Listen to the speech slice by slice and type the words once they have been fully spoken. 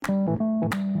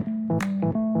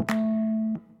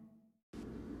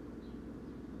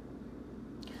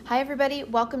Hi everybody,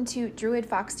 welcome to Druid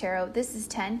Fox Tarot. This is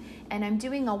 10 and I'm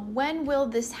doing a when will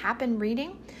this happen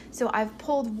reading. So I've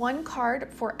pulled one card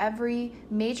for every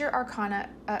major arcana.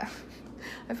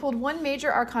 I've pulled one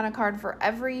major arcana card for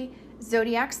every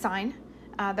zodiac sign.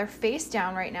 They're face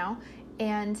down right now.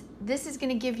 And this is going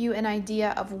to give you an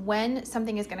idea of when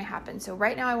something is going to happen. So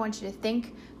right now I want you to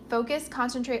think, focus,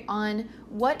 concentrate on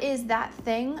what is that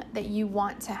thing that you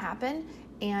want to happen.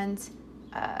 And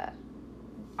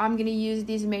I'm going to use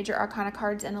these major arcana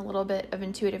cards and a little bit of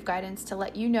intuitive guidance to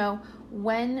let you know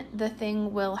when the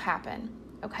thing will happen.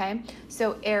 Okay?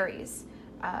 So Aries,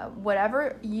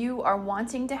 whatever you are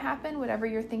wanting to happen, whatever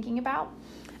you're thinking about,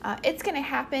 it's going to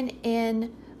happen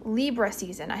in Libra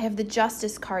season. I have the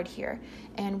Justice card here.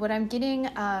 And what I'm getting,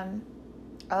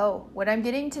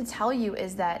 to tell you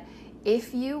is that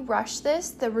if you rush this,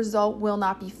 the result will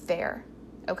not be fair.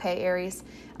 Okay, Aries.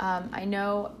 I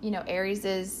know, Aries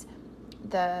is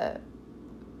the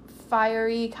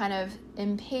fiery, kind of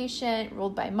impatient,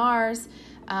 ruled by Mars.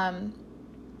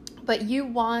 But you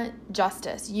want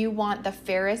justice. You want the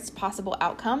fairest possible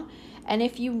outcome. And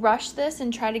if you rush this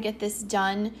and try to get this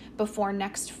done before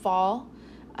next fall,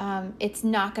 it's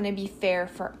not going to be fair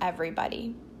for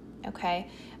everybody. Okay?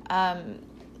 I'm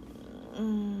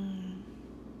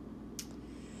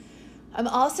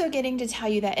also getting to tell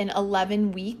you that in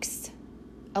 11 weeks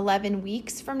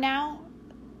from now,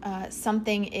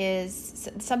 something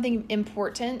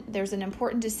important. There's an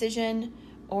important decision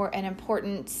or an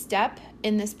important step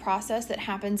in this process that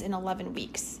happens in 11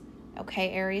 weeks. Okay,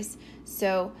 Aries?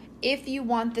 So if you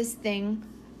want this thing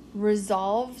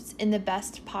resolved in the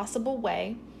best possible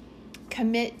way,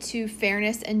 commit to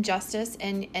fairness and justice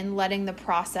and letting the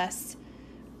process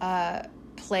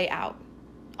play out.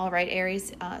 All right,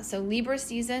 Aries? So Libra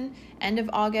season, end of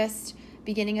August,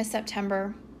 beginning of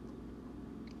September.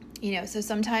 So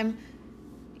sometime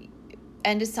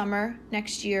end of summer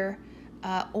next year,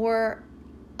 I'm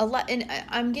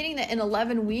getting that in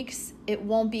 11 weeks, it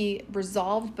won't be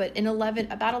resolved, but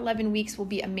about 11 weeks will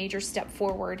be a major step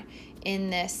forward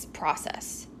in this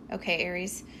process. Okay,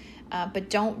 Aries? But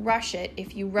don't rush it.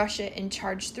 If you rush it and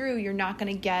charge through, you're not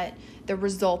going to get the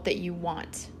result that you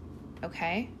want.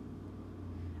 Okay?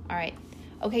 All right.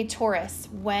 Okay, Taurus,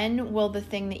 when will the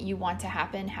thing that you want to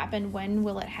happen? When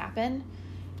will it happen?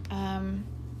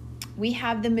 We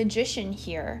have the Magician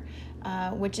here,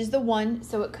 which is the one,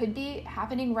 so it could be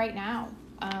happening right now.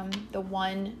 The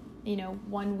 1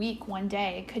 week, 1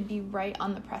 day, it could be right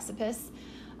on the precipice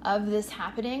of this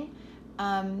happening.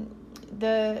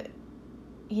 The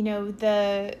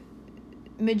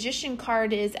Magician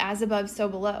card is as above, so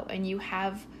below, and you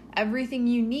have everything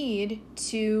you need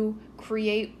to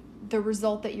create the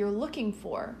result that you're looking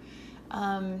for.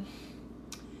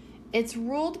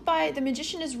 The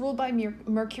Magician is ruled by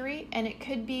Mercury, and it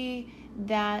could be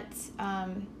that,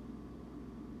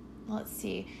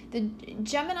 the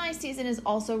Gemini season is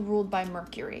also ruled by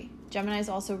Mercury. Gemini is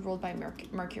also ruled by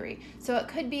Mercury. So it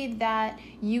could be that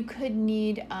you could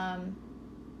need,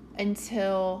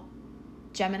 until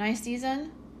Gemini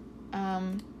season,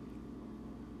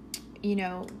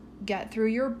 get through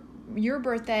your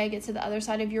birthday, get to the other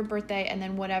side of your birthday, and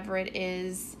then whatever it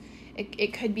is,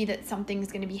 it could be that something's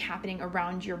going to be happening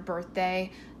around your birthday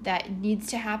that needs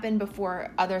to happen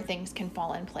before other things can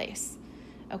fall in place.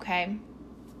 Okay?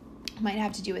 Might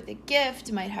have to do with a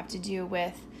gift, might have to do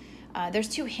with, there's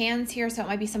 2 hands here, so it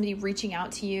might be somebody reaching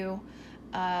out to you.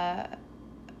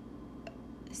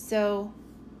 So,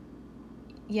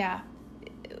 yeah.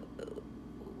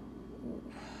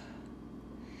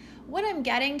 What I'm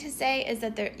getting to say is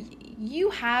that you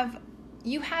have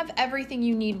everything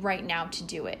you need right now to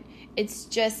do it. It's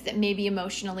just that maybe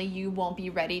emotionally you won't be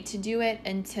ready to do it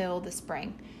until the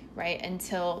spring, right?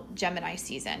 Until Gemini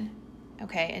season,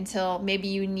 okay? Until maybe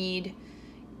you need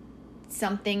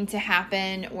something to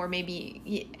happen, or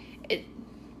maybe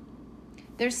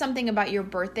there's something about your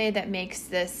birthday that makes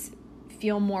this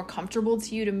feel more comfortable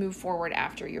to you to move forward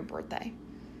after your birthday.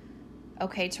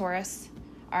 Okay, Taurus?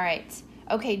 All right.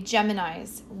 Okay,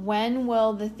 Geminis, when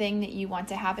will the thing that you want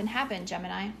to happen,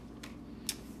 Gemini?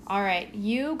 All right,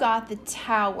 you got the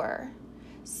Tower.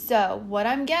 So what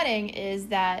I'm getting is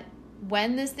that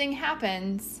when this thing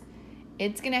happens,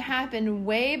 it's going to happen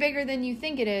way bigger than you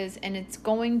think it is, and it's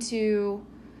going to,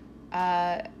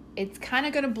 it's kind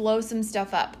of going to blow some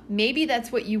stuff up. Maybe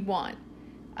that's what you want.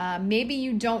 Maybe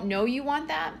you don't know you want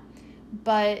that,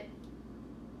 but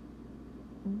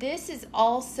this is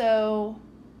also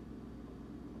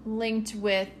linked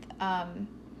with,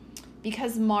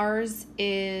 because Mars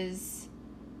is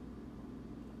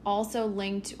also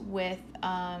linked with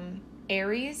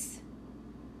Aries,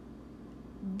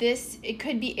 it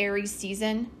could be Aries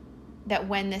season. that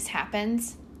when this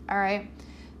happens, all right?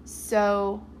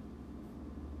 So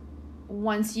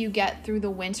once you get through the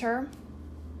winter,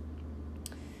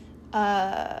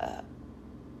 there's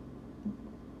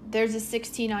a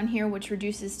 16 on here, which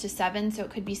reduces to 7, so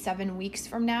it could be 7 weeks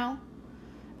from now.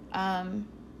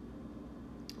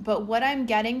 But what I'm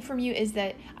getting from you is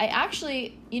that I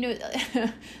actually,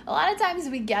 a lot of times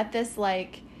we get this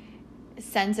like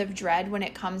sense of dread when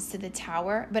it comes to the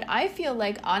Tower, but I feel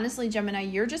like, honestly, Gemini,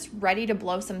 you're just ready to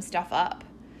blow some stuff up.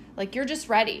 Like, you're just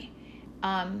ready.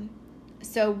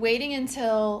 So waiting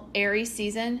until Aries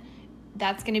season,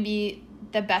 that's going to be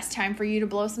the best time for you to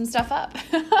blow some stuff up.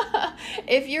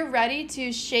 If you're ready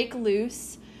to shake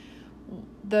loose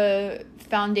the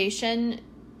foundation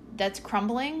that's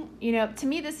crumbling, to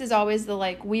me, this is always the,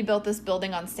 like, we built this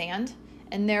building on sand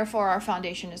and therefore our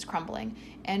foundation is crumbling.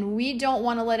 And we don't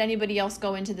want to let anybody else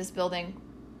go into this building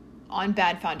on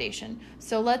bad foundation.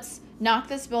 So let's knock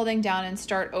this building down and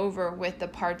start over with the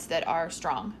parts that are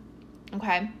strong.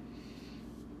 Okay?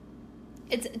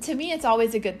 To me, it's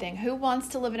always a good thing. Who wants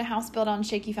to live in a house built on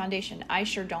shaky foundation? I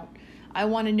sure don't. I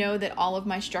want to know that all of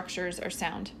my structures are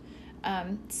sound.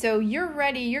 So you're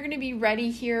ready. You're going to be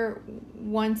ready here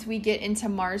once we get into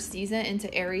Mars season,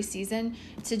 into Aries season,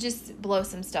 to just blow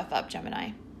some stuff up,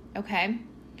 Gemini. Okay?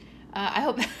 I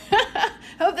hope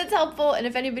hope that's helpful. And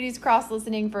if anybody's cross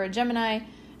listening for a Gemini,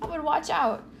 I would watch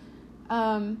out.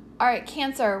 All right,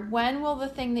 Cancer. When will the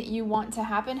thing that you want to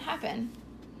happen?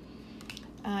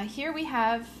 Here we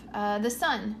have the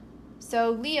sun.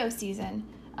 So Leo season.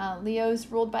 Leo's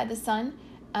ruled by the sun.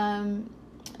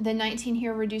 The 19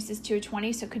 here reduces to a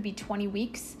 20, so it could be 20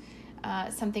 weeks.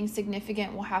 Something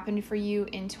significant will happen for you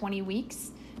in 20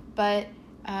 weeks. But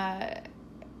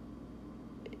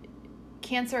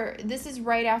Cancer, this is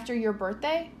right after your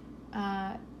birthday.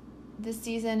 This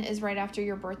season is right after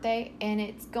your birthday, and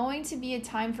it's going to be a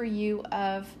time for you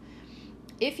of,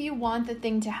 if you want the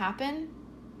thing to happen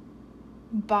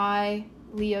by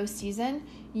Leo season,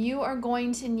 you are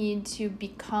going to need to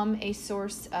become a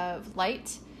source of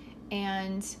light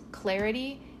and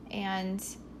clarity and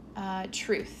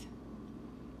truth.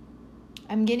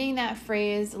 I'm getting that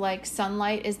phrase like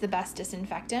sunlight is the best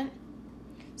disinfectant.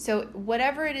 So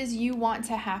whatever it is you want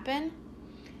to happen,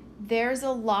 there's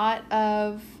a lot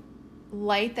of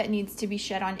light that needs to be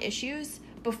shed on issues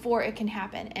before it can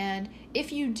happen. And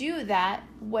if you do that,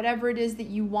 whatever it is that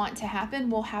you want to happen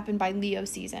will happen by Leo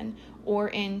season or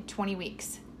in 20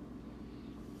 weeks.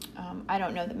 I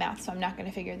don't know the math, so I'm not going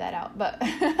to figure that out. But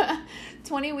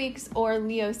 20 weeks or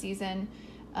Leo season,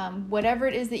 whatever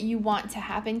it is that you want to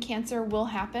happen, Cancer, will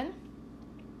happen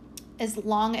as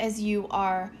long as you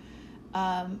are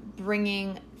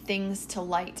bringing things to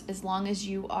light, as long as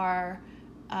you are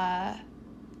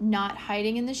not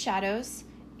hiding in the shadows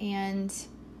and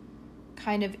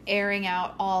kind of airing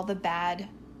out all the bad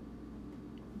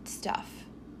stuff.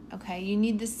 Okay, you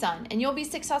need the sun, and you'll be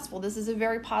successful. This is a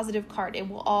very positive card. It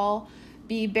will all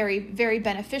be very, very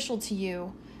beneficial to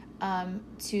you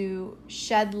to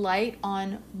shed light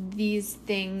on these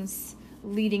things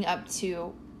leading up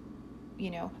to,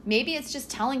 maybe it's just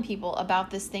telling people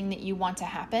about this thing that you want to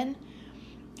happen,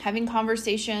 having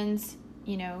conversations,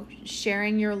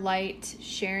 sharing your light,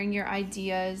 sharing your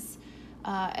ideas,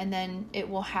 and then it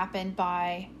will happen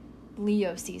by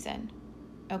Leo season.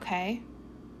 Okay?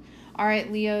 All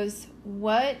right, Leos,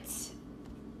 when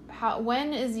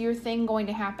is your thing going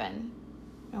to happen?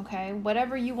 Okay,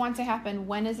 whatever you want to happen,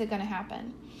 when is it going to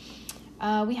happen?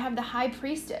 We have the High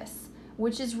Priestess,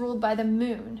 which is ruled by the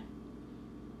moon.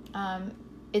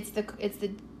 It's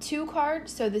the 2 card,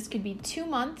 so this could be 2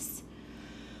 months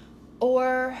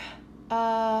or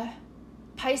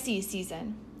Pisces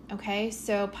season. Okay,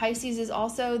 so Pisces is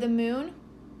also the moon.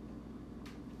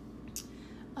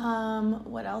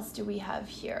 What else do we have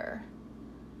here?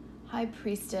 High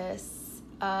Priestess.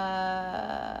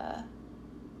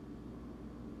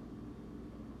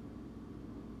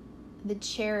 The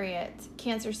Chariot,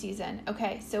 Cancer season.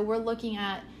 Okay, so we're looking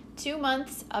at 2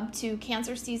 months up to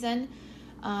Cancer season,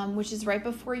 which is right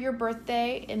before your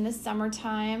birthday in the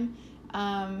summertime.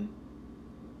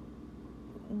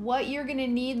 What you're going to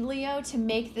need, Leo, to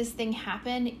make this thing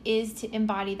happen is to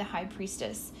embody the High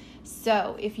Priestess.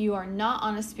 So if you are not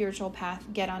on a spiritual path,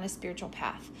 get on a spiritual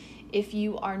path. If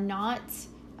you are not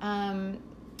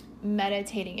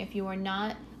meditating, if you are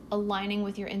not aligning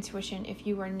with your intuition, if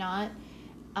you are not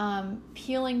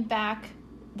peeling back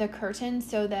the curtain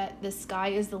so that the sky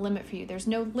is the limit for you, there's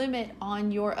no limit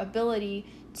on your ability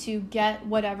to get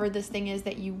whatever this thing is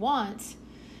that you want.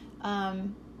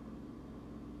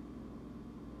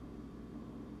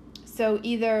 So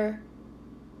either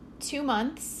 2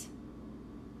 months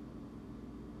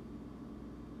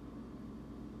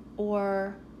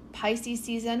or Pisces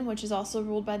season, which is also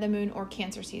ruled by the moon, or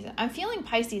Cancer season. I'm feeling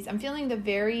Pisces. I'm feeling the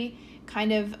very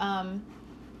kind of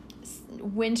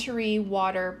wintry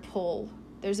water pull.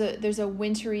 There's a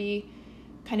wintry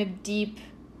kind of deep,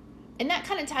 and that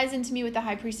kind of ties into me with the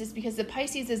High Priestess, because the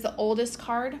Pisces is the oldest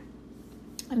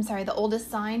the oldest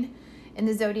sign in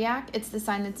the zodiac. It's the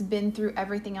sign that's been through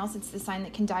everything else. It's the sign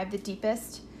that can dive the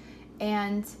deepest.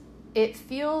 And it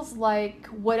feels like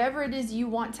whatever it is you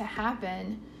want to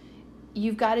happen,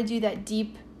 you've got to do that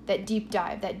deep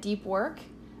dive, that deep work.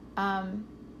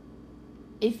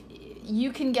 If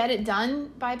you can get it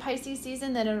done by Pisces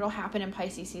season, then it'll happen in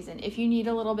Pisces season. If you need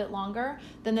a little bit longer,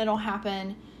 then it'll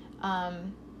happen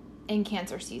in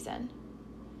Cancer season.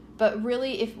 But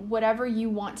really, if whatever you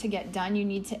want to get done, you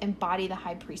need to embody the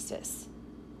High Priestess.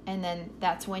 And then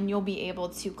that's when you'll be able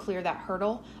to clear that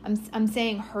hurdle. I'm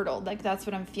saying hurdle, like that's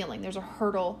what I'm feeling. There's a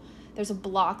hurdle, there's a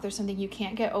block, there's something you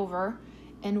can't get over.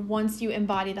 And once you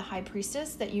embody the High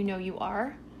Priestess that you know you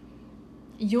are,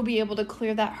 you'll be able to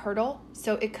clear that hurdle.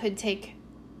 So it could take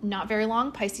not very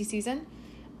long, Pisces season.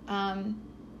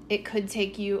 It could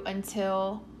take you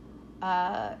until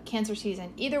Cancer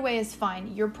season. Either way is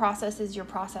fine. Your process is your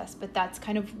process, but that's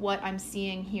kind of what I'm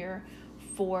seeing here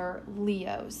for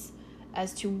Leos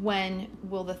as to when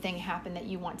will the thing happen that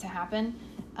you want to happen,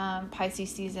 Pisces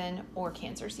season or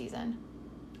Cancer season.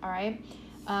 All right.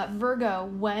 Virgo,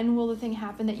 when will the thing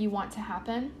happen that you want to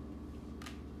happen?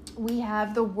 We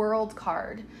have the World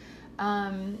card,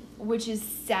 which is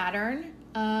Saturn,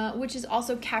 which is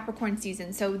also Capricorn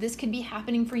season. So this could be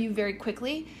happening for you very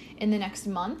quickly in the next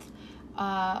month,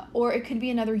 or it could be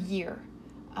another year.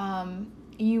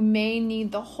 You may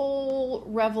need the whole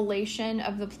revelation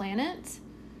of the planet.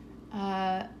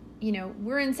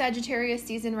 We're in Sagittarius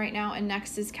season right now, and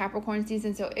next is Capricorn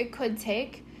season. So it could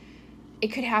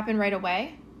happen right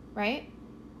away, right?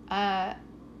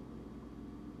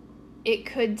 It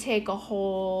could take a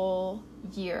whole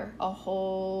year, a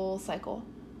whole cycle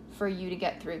for you to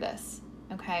get through this,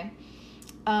 okay?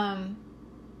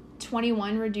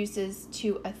 21 reduces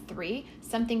to a 3.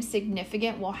 Something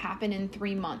significant will happen in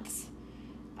 3 months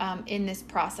in this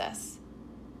process,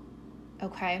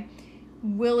 okay?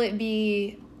 Will it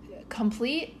be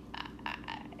complete?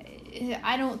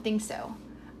 I don't think so.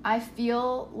 I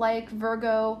feel like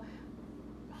Virgo,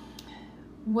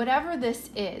 whatever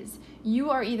this is,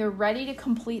 you are either ready to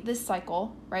complete this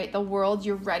cycle, right? The world,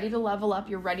 you're ready to level up,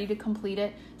 you're ready to complete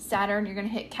it. Saturn, you're going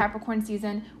to hit Capricorn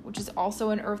season, which is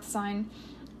also an earth sign,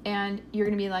 and you're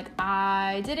going to be like,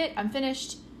 I did it, I'm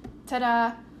finished,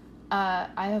 ta-da,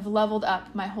 I have leveled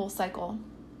up my whole cycle.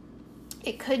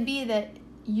 It could be that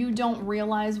you don't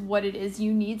realize what it is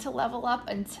you need to level up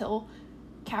until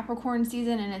Capricorn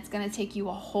season, and it's going to take you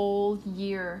a whole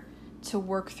year to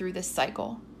work through this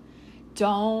cycle.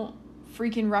 Don't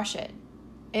freaking rush it.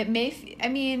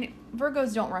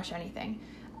 Virgos don't rush anything.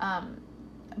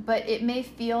 But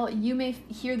you may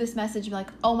hear this message and be like,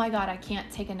 oh my God, I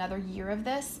can't take another year of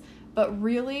this. But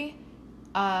really,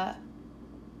 what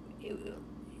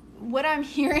I'm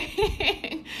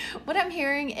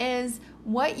hearing is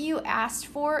what you asked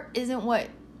for isn't what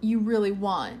you really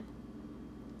want.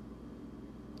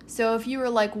 So if you were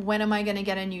like, when am I going to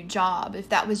get a new job? If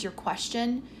that was your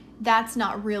question, that's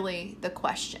not really the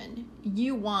question.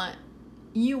 You want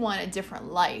a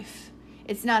different life.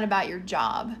 It's not about your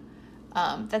job.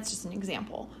 That's just an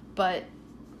example. But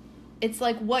it's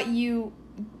like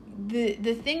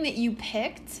the thing that you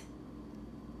picked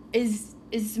is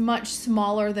much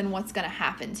smaller than what's going to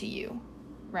happen to you,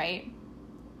 right?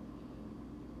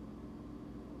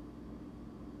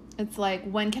 It's like,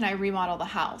 when can I remodel the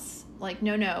house? Like,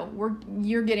 no,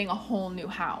 you're getting a whole new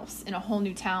house in a whole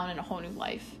new town and a whole new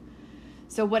life.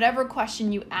 So whatever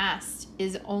question you asked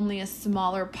is only a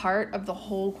smaller part of the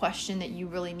whole question that you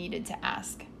really needed to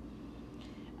ask.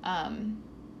 And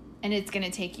it's going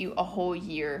to take you a whole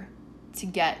year to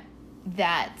get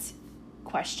that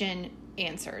question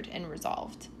answered and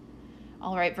resolved.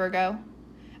 All right, Virgo.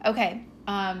 Okay.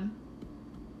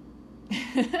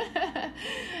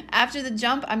 After the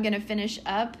jump, I'm going to finish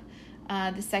up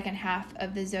the second half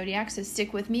of the zodiac. So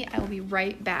stick with me. I will be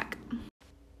right back.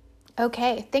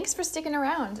 Okay, thanks for sticking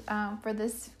around for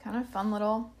this kind of fun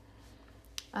little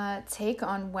take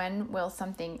on when will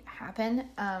something happen.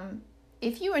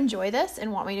 If you enjoy this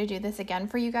and want me to do this again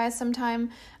for you guys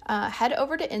sometime, head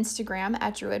over to Instagram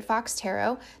at Druid Fox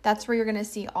Tarot. That's where you're going to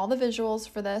see all the visuals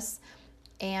for this.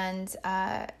 And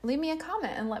leave me a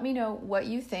comment and let me know what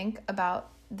you think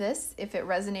about this, if it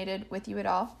resonated with you at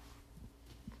all.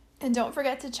 And don't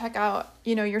forget to check out,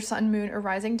 your sun, moon, or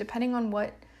rising, depending on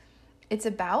what it's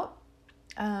about,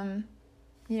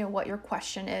 what your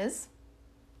question is.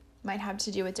 Might have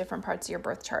to do with different parts of your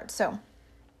birth chart. So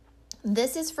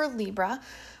this is for Libra.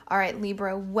 All right,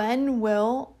 Libra, when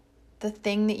will the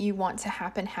thing that you want to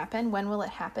happen? When will it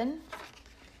happen?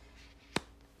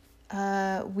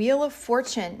 Wheel of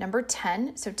Fortune, number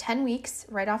 10. So 10 weeks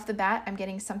right off the bat. I'm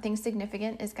getting something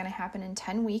significant is going to happen in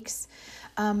 10 weeks.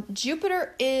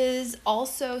 Jupiter is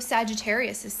also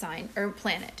Sagittarius' sign or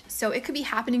planet. So it could be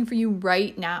happening for you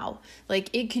right now.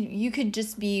 Like you could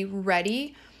just be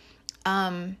ready.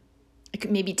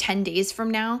 Maybe 10 days from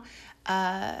now.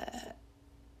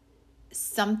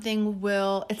 Something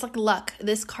will, it's like luck.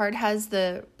 This card has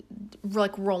the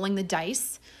like rolling the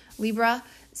dice, Libra.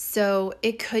 So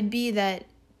it could be that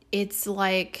it's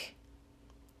like,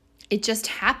 it just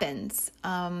happens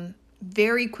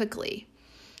very quickly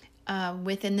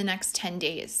within the next 10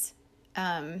 days.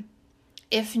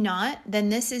 If not, then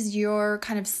this is your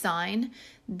kind of sign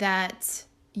that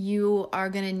you are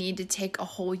going to need to take a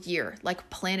whole year, like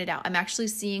plan it out. I'm actually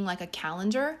seeing like a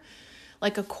calendar,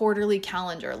 like a quarterly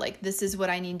calendar. Like this is what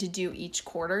I need to do each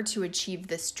quarter to achieve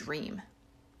this dream.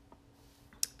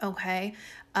 Okay.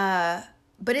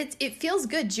 But it feels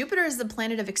good. Jupiter is the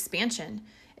planet of expansion.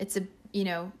 It's a,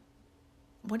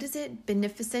 what is it?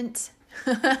 Beneficent.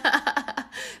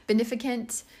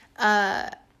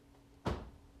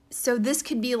 So this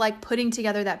could be like putting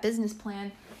together that business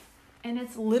plan. And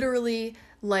it's literally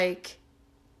like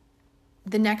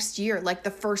the next year, like the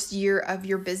first year of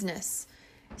your business,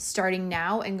 starting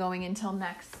now and going until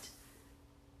next.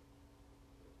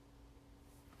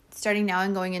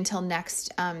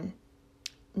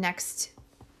 Next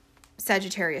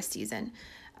Sagittarius season.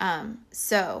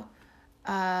 So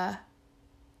I'm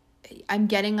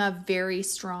getting a very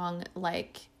strong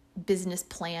like business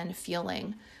plan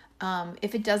feeling.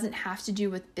 If it doesn't have to do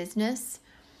with business,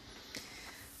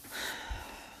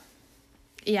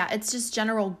 yeah, it's just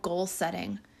general goal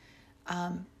setting.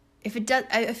 If it does,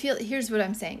 I feel, here's what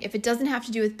I'm saying. If it doesn't have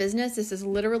to do with business, this is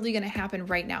literally going to happen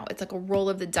right now. It's like a roll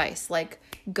of the dice, like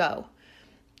go.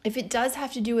 If it does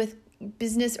have to do with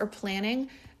business or planning,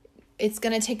 it's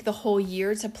going to take the whole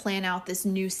year to plan out this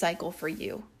new cycle for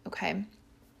you. Okay.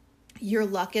 Your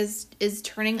luck is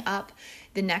turning up.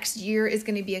 The next year is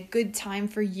going to be a good time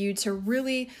for you to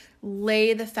really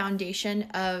lay the foundation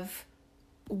of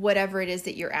whatever it is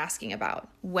that you're asking about.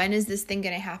 When is this thing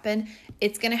going to happen?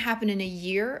 It's going to happen in a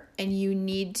year, and you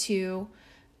need to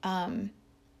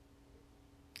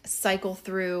cycle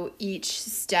through each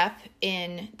step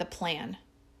in the plan.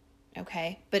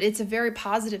 Okay. But it's a very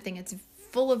positive thing. It's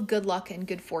full of good luck and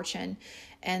good fortune.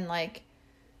 And like,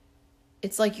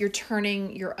 it's like you're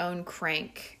turning your own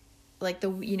crank. Like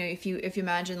if you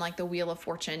imagine like the Wheel of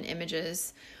Fortune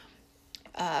images,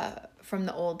 from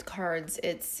the old cards,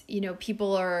 it's,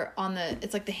 people are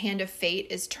it's like the hand of fate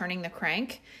is turning the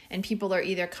crank, and people are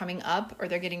either coming up or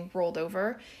they're getting rolled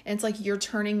over. And it's like you're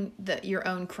turning your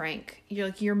own crank.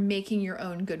 You're making your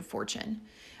own good fortune.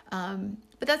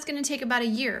 But that's going to take about a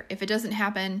year. If it doesn't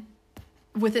happen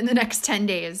within the next 10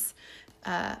 days,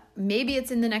 maybe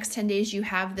it's in the next 10 days you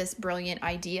have this brilliant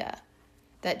idea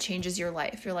that changes your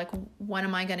life. You're like, when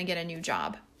am I going to get a new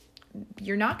job?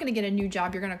 You're not going to get a new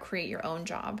job. You're going to create your own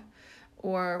job.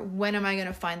 Or when am I going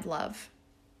to find love?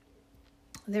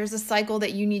 There's a cycle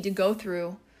that you need to go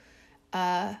through.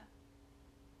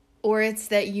 Or it's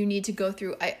that you need to go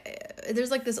through. There's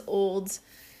like this old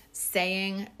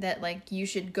saying that like you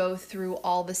should go through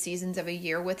all the seasons of a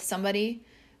year with somebody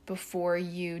before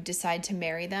you decide to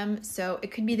marry them. So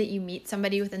it could be that you meet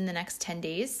somebody within the next 10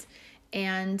 days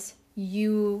and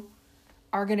you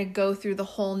are going to go through the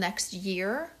whole next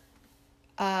year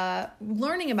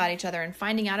learning about each other and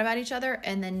finding out about each other.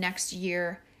 And then next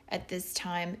year at this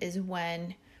time is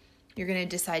when you're going to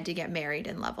decide to get married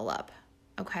and level up.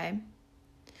 Okay.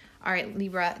 All right,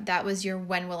 Libra, that was your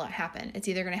when will it happen. It's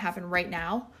either going to happen right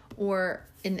now or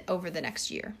over the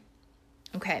next year.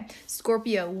 Okay.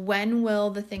 Scorpio, when will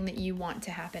the thing that you want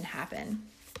to happen?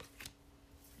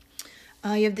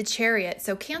 You have the Chariot.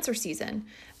 So Cancer season.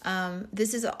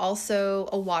 This is also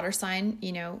a water sign,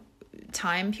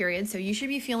 time period. So you should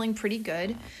be feeling pretty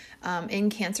good in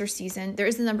Cancer season. There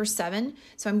is the number 7.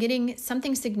 So I'm getting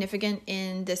something significant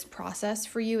in this process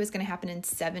for you is going to happen in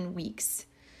 7 weeks.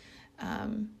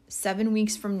 7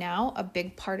 weeks from now, a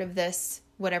big part of this,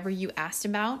 whatever you asked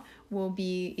about, will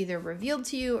be either revealed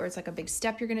to you or it's like a big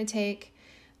step you're going to take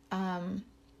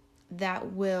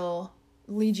that will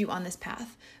lead you on this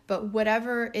path. But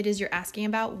whatever it is you're asking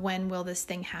about, when will this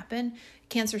thing happen?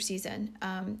 Cancer season.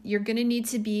 You're going to need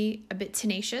to be a bit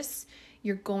tenacious.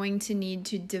 You're going to need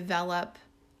to develop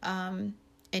and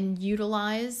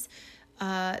utilize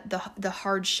the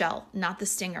hard shell, not the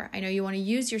stinger. I know you want to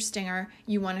use your stinger.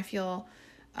 You want to feel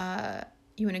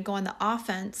go on the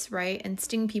offense, right, and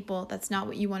sting people. That's not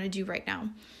what you want to do right now.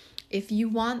 If you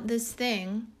want this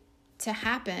thing to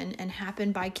happen and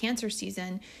happen by Cancer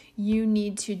season, you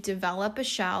need to develop a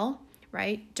shell,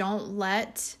 right? Don't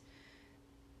let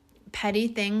petty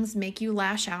things make you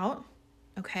lash out,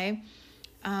 okay?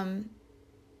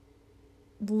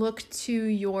 Look to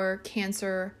your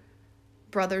Cancer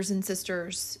brothers and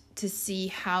sisters to see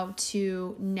how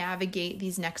to navigate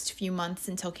these next few months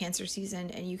until Cancer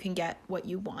season, and you can get what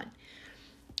you want.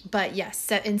 But yes,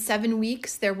 in 7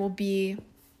 weeks, there will be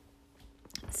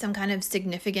some kind of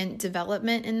significant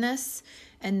development in this,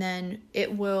 and then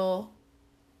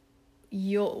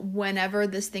whenever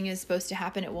this thing is supposed to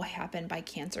happen, it will happen by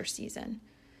Cancer season.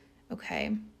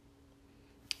 Okay.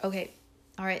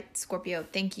 All right, Scorpio,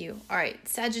 thank you. All right,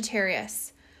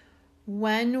 Sagittarius.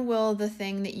 When will the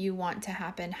thing that you want to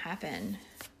happen?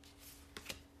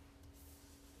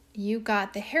 You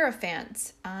got the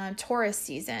Hierophant, Taurus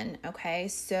season. Okay,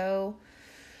 so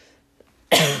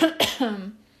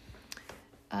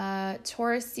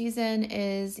Taurus season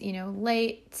is,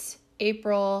 late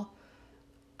April,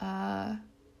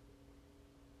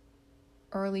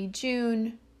 early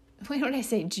June. Wait, what did I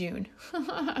say? June.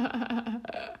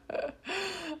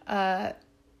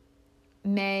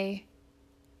 May,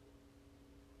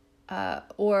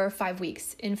 or 5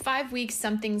 weeks. In 5 weeks,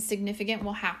 something significant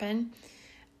will happen.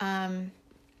 5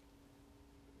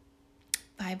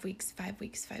 weeks.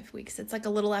 It's like a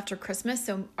little after Christmas,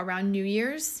 so around New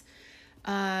Year's.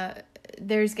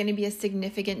 There's going to be a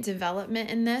significant development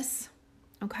in this.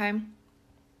 Okay.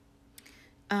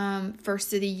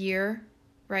 First of the year,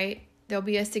 right? There'll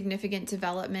be a significant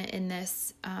development in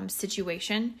this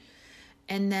situation.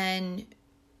 And then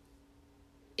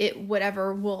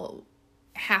whatever will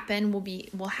happen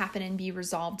will happen and be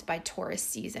resolved by Taurus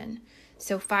season.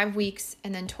 So 5 weeks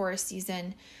and then Taurus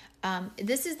season.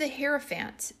 This is the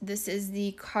Hierophant. This is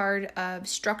the card of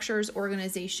structures,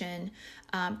 organization.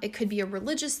 It could be a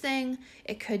religious thing.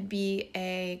 It could be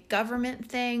a government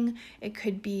thing. It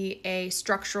could be a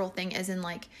structural thing, as in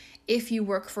like if you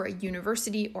work for a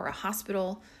university or a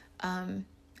hospital,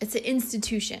 it's an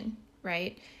institution,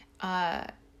 right?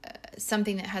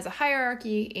 Something that has a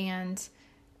hierarchy and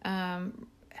I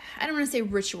don't want to say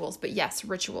rituals, but yes,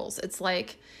 rituals. It's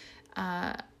like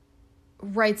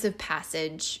rites of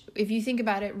passage. If you think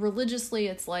about it religiously,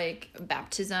 it's like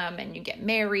baptism and you get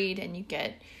married and you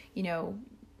get,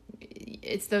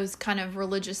 it's those kind of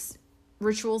religious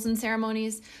rituals and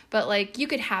ceremonies, but like you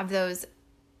could have those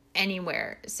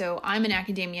anywhere. So I'm in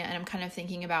academia and I'm kind of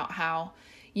thinking about how,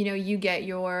 you get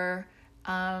your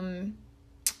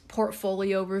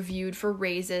portfolio reviewed for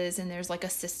raises, and there's like a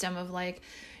system of like,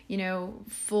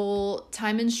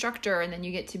 full-time instructor, and then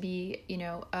you get to be,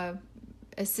 a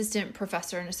assistant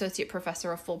professor, an associate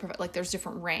professor, a full professor. Like there's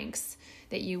different ranks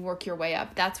that you work your way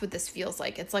up. That's what this feels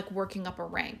like. It's like working up a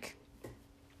rank.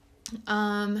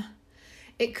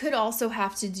 It could also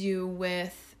have to do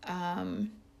with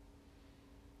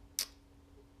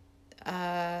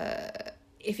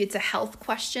if it's a health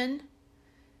question.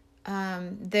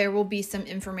 There will be some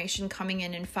information coming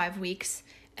in 5 weeks,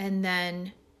 and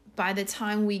then by the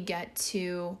time we get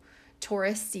to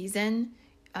Taurus season,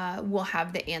 we'll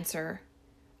have the answer,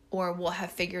 or we'll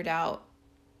have figured out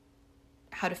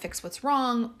how to fix what's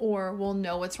wrong, or we'll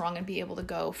know what's wrong and be able to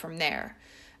go from there.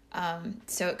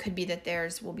 So it could be that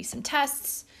will be some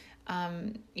tests.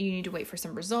 You need to wait for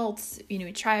some results. You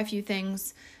need to try a few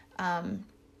things.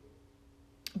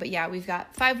 But yeah, we've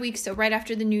got 5 weeks. So right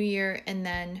after the new year, and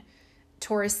then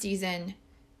Taurus season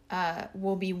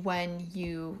will be when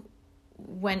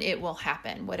it will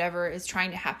happen. Whatever is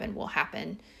trying to happen will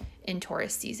happen in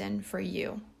Taurus season for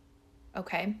you.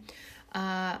 Okay.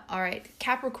 All right.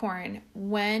 Capricorn,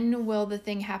 when will the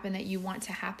thing happen that you want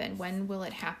to happen? When will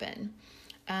it happen?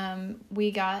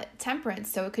 We got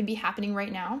Temperance. So it could be happening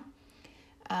right now.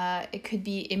 It could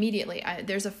be immediately.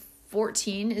 There's a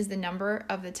 14 is the number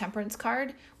of the Temperance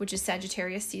card, which is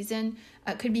Sagittarius season.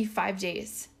 It could be 5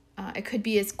 days. It could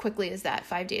be as quickly as that,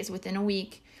 5 days, within a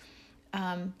week.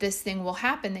 This thing will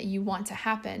happen that you want to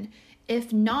happen.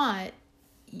 If not,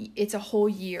 it's a whole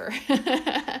year,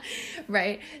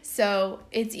 right? So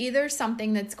it's either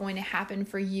something that's going to happen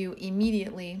for you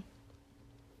immediately,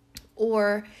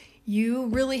 or you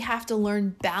really have to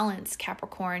learn balance,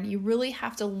 Capricorn. You really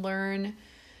have to learn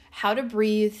how to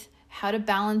breathe, how to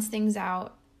balance things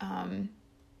out.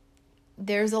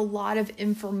 There's a lot of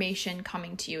information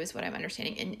coming to you is what I'm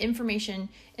understanding, and information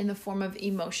in the form of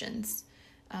emotions.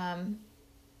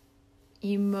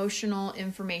 Emotional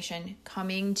information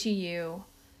coming to you.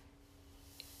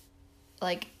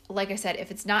 Like I said, if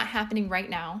it's not happening right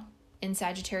now in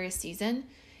Sagittarius season,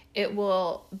 it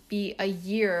will be a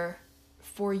year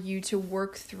for you to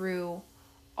work through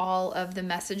all of the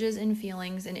messages and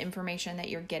feelings and information that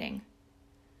you're getting.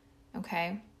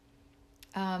 Okay?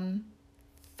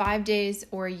 5 days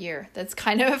or a year. That's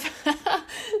kind of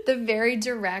the very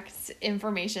direct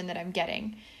information that I'm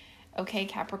getting. Okay,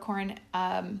 Capricorn,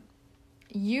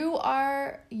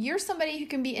 you're somebody who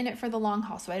can be in it for the long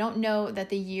haul. So I don't know that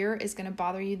the year is going to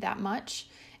bother you that much.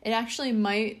 It actually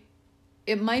might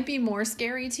be more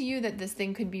scary to you that this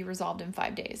thing could be resolved in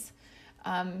 5 days.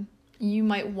 You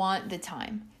might want the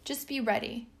time. Just be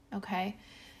ready, okay?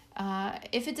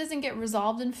 If it doesn't get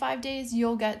resolved in 5 days,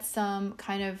 you'll get some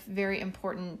kind of very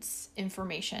important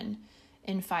information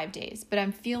in 5 days. But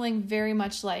I'm feeling very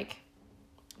much like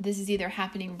this is either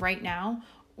happening right now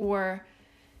or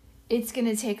it's going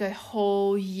to take a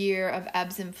whole year of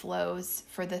ebbs and flows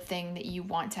for the thing that you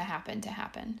want to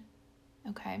happen.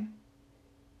 Okay?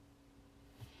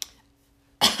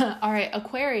 All right,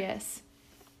 Aquarius.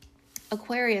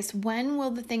 Aquarius, when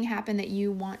will the thing happen that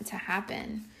you want to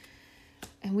happen?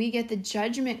 And we get the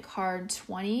Judgment card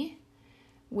 20,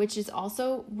 which is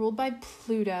also ruled by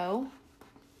Pluto.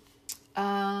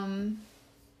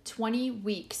 20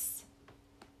 weeks.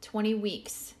 20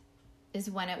 weeks is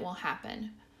when it will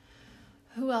happen.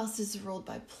 Who else is ruled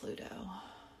by Pluto?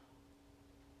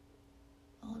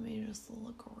 Let me just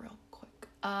look real quick.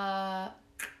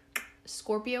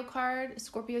 Scorpio card.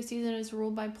 Scorpio season is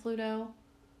ruled by Pluto.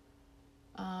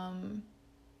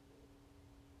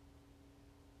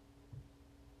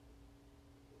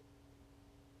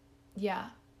 Yeah.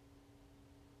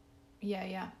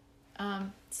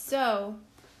 So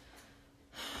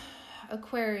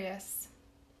Aquarius,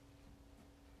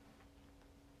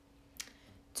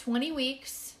 20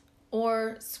 weeks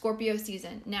or Scorpio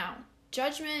season. Now,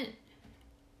 Judgment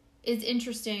is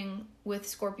interesting with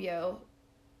Scorpio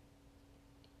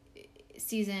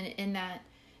season in that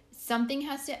something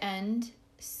has to end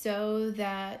so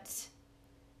that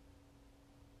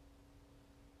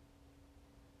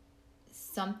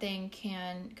something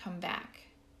can come back.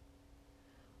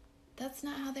 That's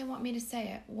not how they want me to say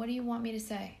it. What do you want me to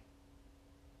say?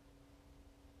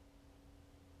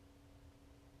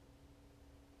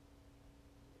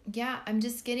 Yeah, I'm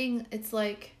just getting, it's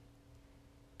like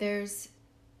there's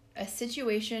a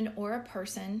situation or a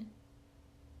person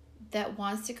that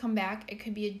wants to come back. It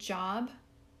could be a job.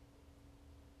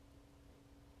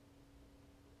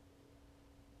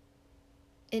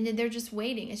 And they're just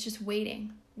waiting. It's just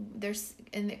waiting. Because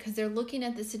they're looking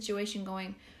at the situation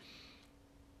going,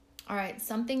 all right,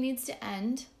 something needs to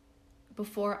end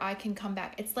before I can come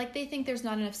back. It's like they think there's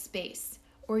not enough space,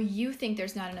 or you think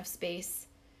there's not enough space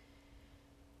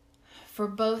for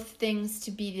both things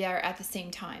to be there at the same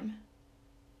time.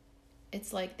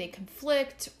 It's like they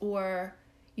conflict, or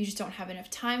you just don't have enough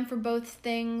time for both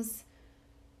things.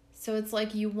 So it's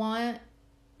like you want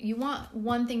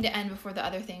one thing to end before the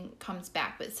other thing comes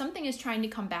back, but something is trying to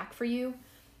come back for you.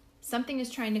 Something is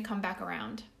trying to come back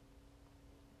around.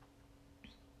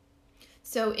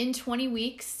 So in 20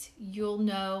 weeks, you'll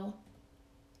know.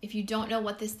 If you don't know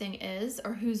what this thing is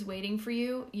or who's waiting for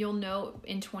you, you'll know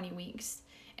in 20 weeks.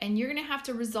 And you're going to have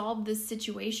to resolve this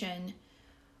situation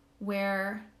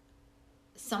where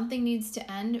something needs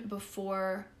to end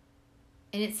before,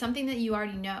 and it's something that you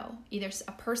already know, either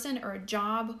a person or a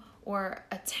job or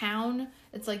a town.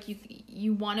 It's like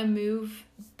you want to move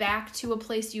back to a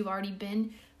place you've already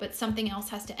been, but something else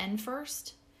has to end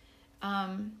first.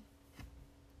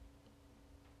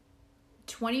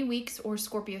 20 weeks or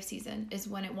Scorpio season is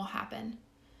when it will happen.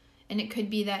 And it could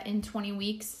be that in 20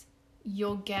 weeks,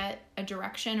 you'll get a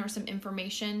direction or some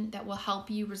information that will help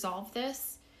you resolve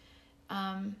this.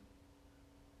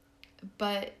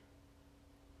 But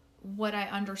what I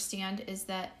understand is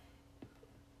that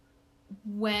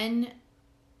when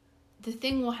the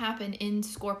thing will happen in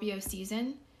Scorpio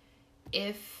season,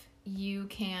 if you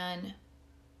can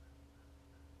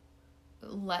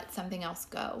let something else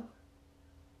go,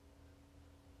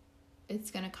 it's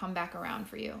going to come back around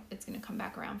for you. It's going to come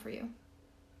back around for you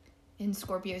in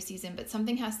Scorpio season, but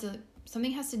something has to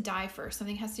die first.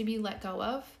 Something has to be let go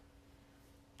of.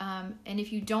 And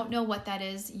if you don't know what that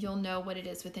is, you'll know what it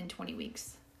is within 20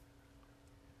 weeks.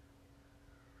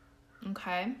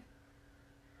 Okay?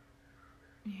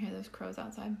 You hear those crows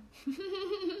outside?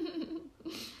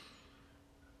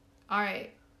 All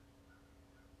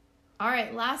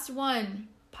right, last one.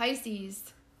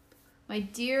 Pisces. My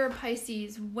dear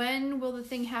Pisces, when will the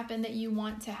thing happen that you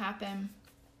want to happen?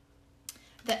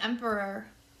 The Emperor.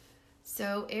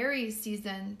 So Aries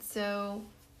season. So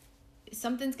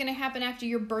something's going to happen after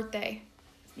your birthday.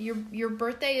 Your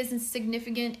birthday is a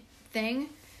significant thing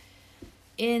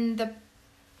in the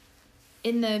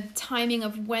in the timing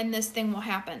of when this thing will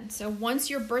happen. So once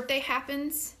your birthday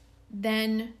happens,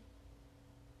 then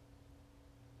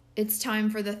it's time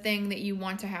for the thing that you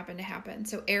want to happen.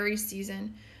 So Aries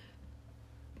season,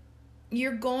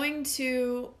 you're going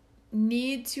to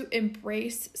need to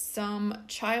embrace some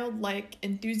childlike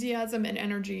enthusiasm and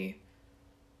energy,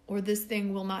 or this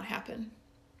thing will not happen.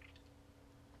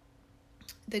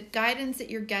 The guidance that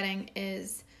you're getting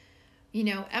is,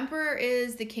 Emperor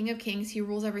is the king of kings. He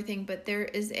rules everything, but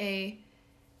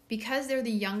because they're the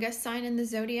youngest sign in the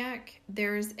zodiac,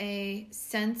 there's a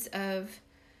sense of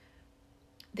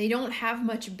they don't have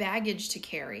much baggage to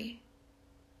carry.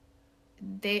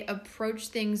 They approach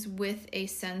things with a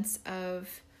sense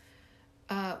of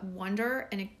wonder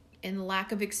and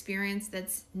lack of experience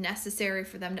that's necessary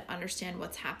for them to understand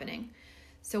what's happening.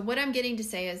 So what I'm getting to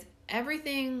say is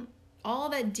everything, all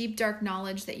that deep, dark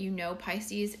knowledge that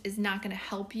Pisces, is not going to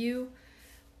help you.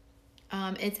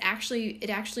 It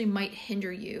actually might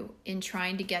hinder you in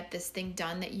trying to get this thing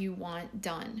done that you want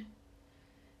done.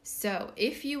 So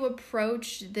if you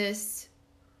approach this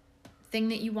thing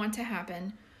that you want to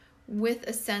happen with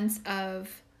a sense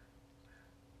of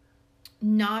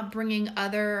not bringing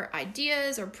other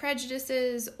ideas or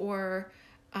prejudices or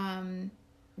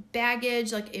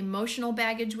baggage, like emotional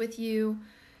baggage with you,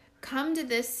 come to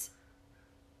this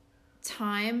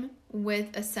time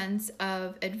with a sense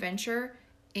of adventure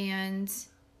and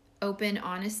open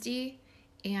honesty,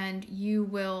 and you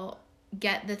will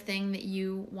get the thing that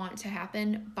you want to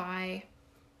happen by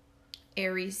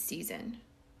Aries season.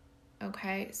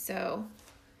 Okay, so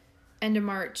end of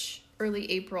March, early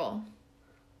April.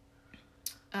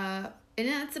 And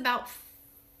that's about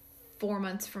 4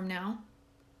 months from now.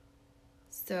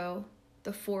 So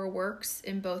the 4 works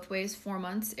in both ways, 4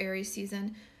 months, Aries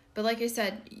season. But like I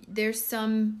said,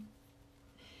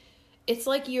 it's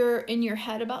like you're in your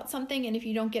head about something, and if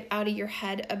you don't get out of your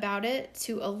head about it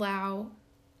to allow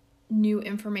new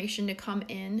information to come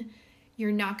in,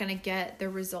 you're not going to get the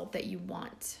result that you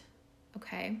want.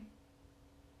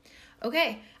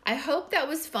 Okay, I hope that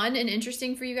was fun and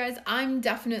interesting for you guys. I'm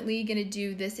definitely going to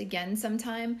do this again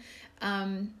sometime.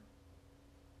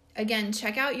 Again,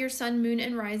 check out your sun, moon,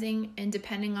 and rising, and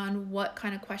depending on what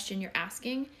kind of question you're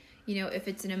asking, if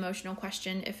it's an emotional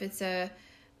question, if it's a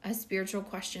spiritual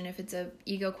question, if it's a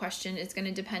ego question, it's going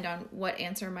to depend on what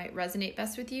answer might resonate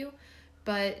best with you.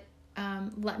 But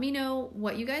let me know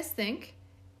what you guys think,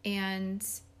 and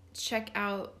check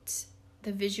out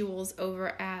the visuals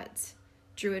over at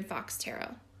Druid Fox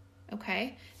Tarot.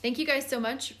 Okay? Thank you guys so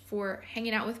much for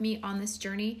hanging out with me on this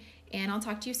journey, and I'll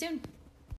talk to you soon.